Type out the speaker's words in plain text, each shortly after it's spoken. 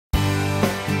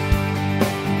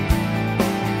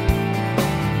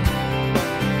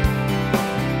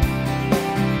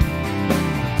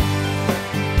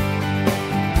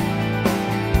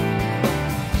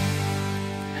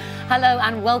Hello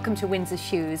and welcome to Wynsors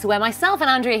Shoes, where myself and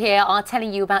Andrea here are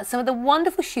telling you about some of the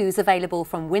wonderful shoes available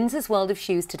from Wynsors World of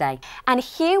Shoes today. And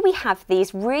here we have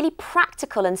these really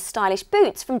practical and stylish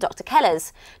boots from Dr.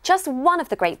 Keller's, just one of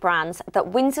the great brands that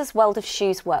Wynsors World of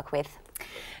Shoes work with.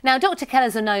 Now, Dr.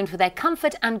 Keller's are known for their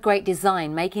comfort and great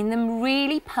design, making them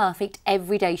really perfect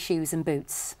everyday shoes and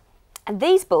boots. And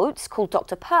these boots, called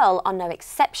Dr. Pearl, are no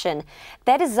exception.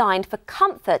 They're designed for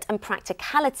comfort and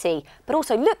practicality, but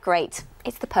also look great.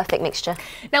 It's the perfect mixture.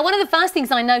 Now, one of the first things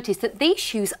I noticed that these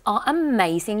shoes are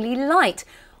amazingly light,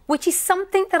 which is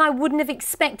something that I wouldn't have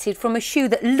expected from a shoe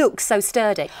that looks so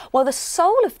sturdy. Well, the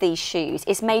sole of these shoes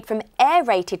is made from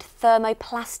aerated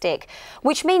thermoplastic,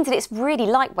 which means that it's really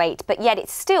lightweight, but yet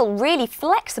it's still really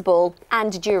flexible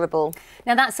and durable.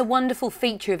 Now, that's a wonderful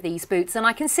feature of these boots, and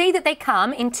I can see that they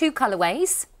come in two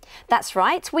colourways. That's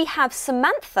right. We have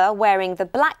Samantha wearing the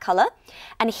black colour,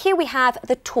 and here we have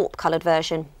the taupe coloured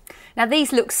version. Now,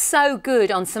 these look so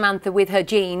good on Samantha with her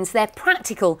jeans. They're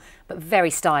practical, but very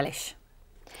stylish.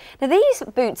 Now, these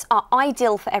boots are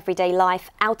ideal for everyday life,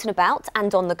 out and about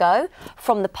and on the go,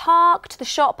 from the park to the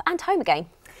shop and home again.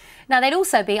 Now, they'd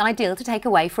also be ideal to take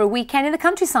away for a weekend in the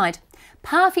countryside.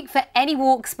 Perfect for any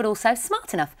walks, but also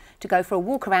smart enough to go for a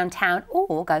walk around town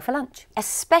or go for lunch.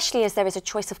 Especially as there is a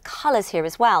choice of colours here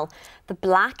as well. The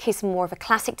black is more of a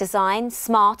classic design,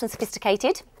 smart and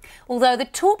sophisticated. Although the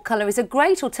taupe colour is a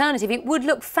great alternative, it would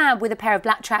look fab with a pair of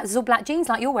black trousers or black jeans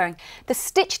like you're wearing. The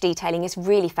stitch detailing is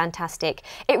really fantastic.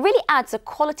 It really adds a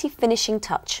quality finishing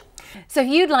touch. So if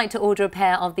you'd like to order a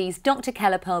pair of these Dr.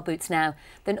 Keller Pearl boots now,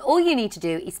 then all you need to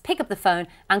do is pick up the phone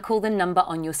and call the number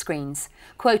on your screens,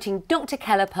 quoting Dr.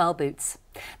 Keller Pearl boots.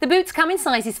 The boots come in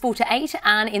sizes 4 to 8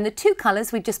 and in the two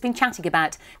colours we've just been chatting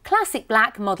about, classic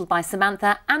black modelled by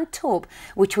Samantha and taupe,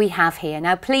 which we have here.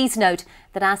 Now please note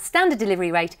that our standard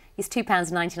delivery rate is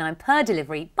 £2.99 per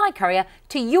delivery by courier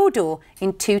to your door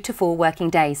in 2 to 4 working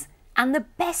days. And the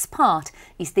best part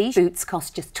is these boots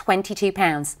cost just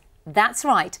 £22. That's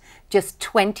right, just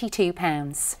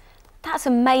 £22. That's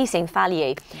amazing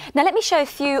value. Now let me show a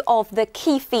few of the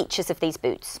key features of these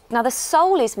boots. Now the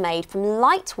sole is made from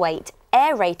lightweight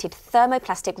aerated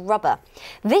thermoplastic rubber.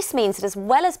 This means that as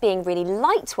well as being really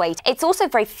lightweight, it's also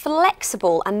very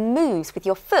flexible and moves with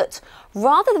your foot.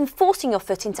 Rather than forcing your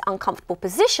foot into uncomfortable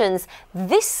positions,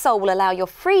 this sole will allow your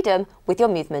freedom with your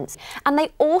movements. And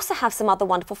they also have some other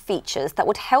wonderful features that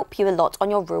would help you a lot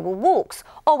on your rural walks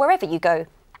or wherever you go.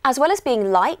 As well as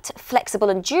being light, flexible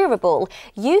and durable,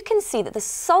 you can see that the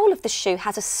sole of the shoe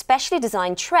has a specially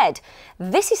designed tread.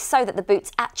 This is so that the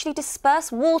boots actually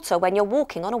disperse water when you're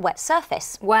walking on a wet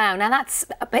surface. Wow, now that's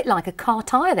a bit like a car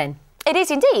tyre then. It is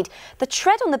indeed. The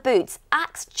tread on the boots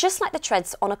acts just like the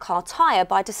treads on a car tyre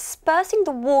by dispersing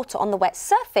the water on the wet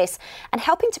surface and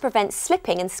helping to prevent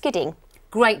slipping and skidding.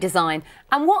 Great design.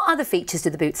 And what other features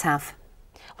do the boots have?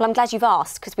 Well, I'm glad you've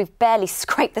asked because we've barely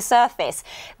scraped the surface.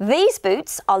 These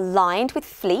boots are lined with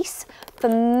fleece for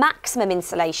maximum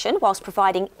insulation whilst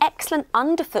providing excellent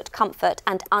underfoot comfort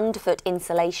and underfoot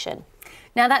insulation.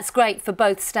 Now that's great for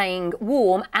both staying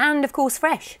warm and of course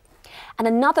fresh. And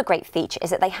another great feature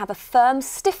is that they have a firm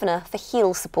stiffener for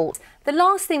heel support. The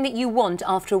last thing that you want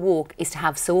after a walk is to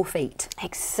have sore feet.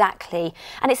 Exactly.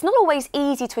 And it's not always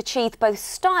easy to achieve both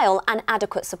style and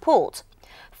adequate support.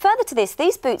 Further to this,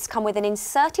 these boots come with an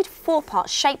inserted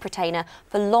 4-part shape retainer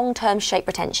for long-term shape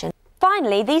retention.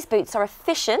 Finally, these boots are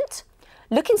efficient.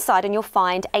 Look inside and you'll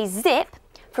find a zip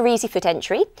for easy foot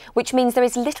entry, which means there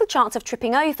is little chance of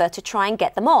tripping over to try and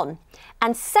get them on.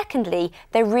 And secondly,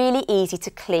 they're really easy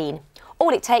to clean. All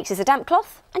it takes is a damp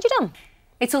cloth and you're done.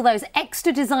 It's all those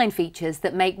extra design features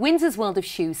that make Wynsors World of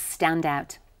Shoes stand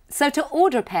out. So to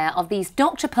order a pair of these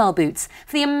Dr. Pearl boots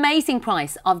for the amazing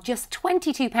price of just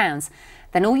 £22,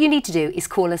 then all you need to do is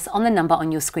call us on the number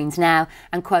on your screens now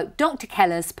and quote Dr.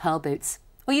 Keller's Pearl boots.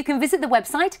 Or you can visit the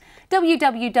website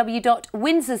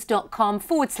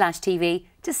www.wynsors.com/TV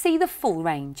to see the full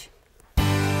range.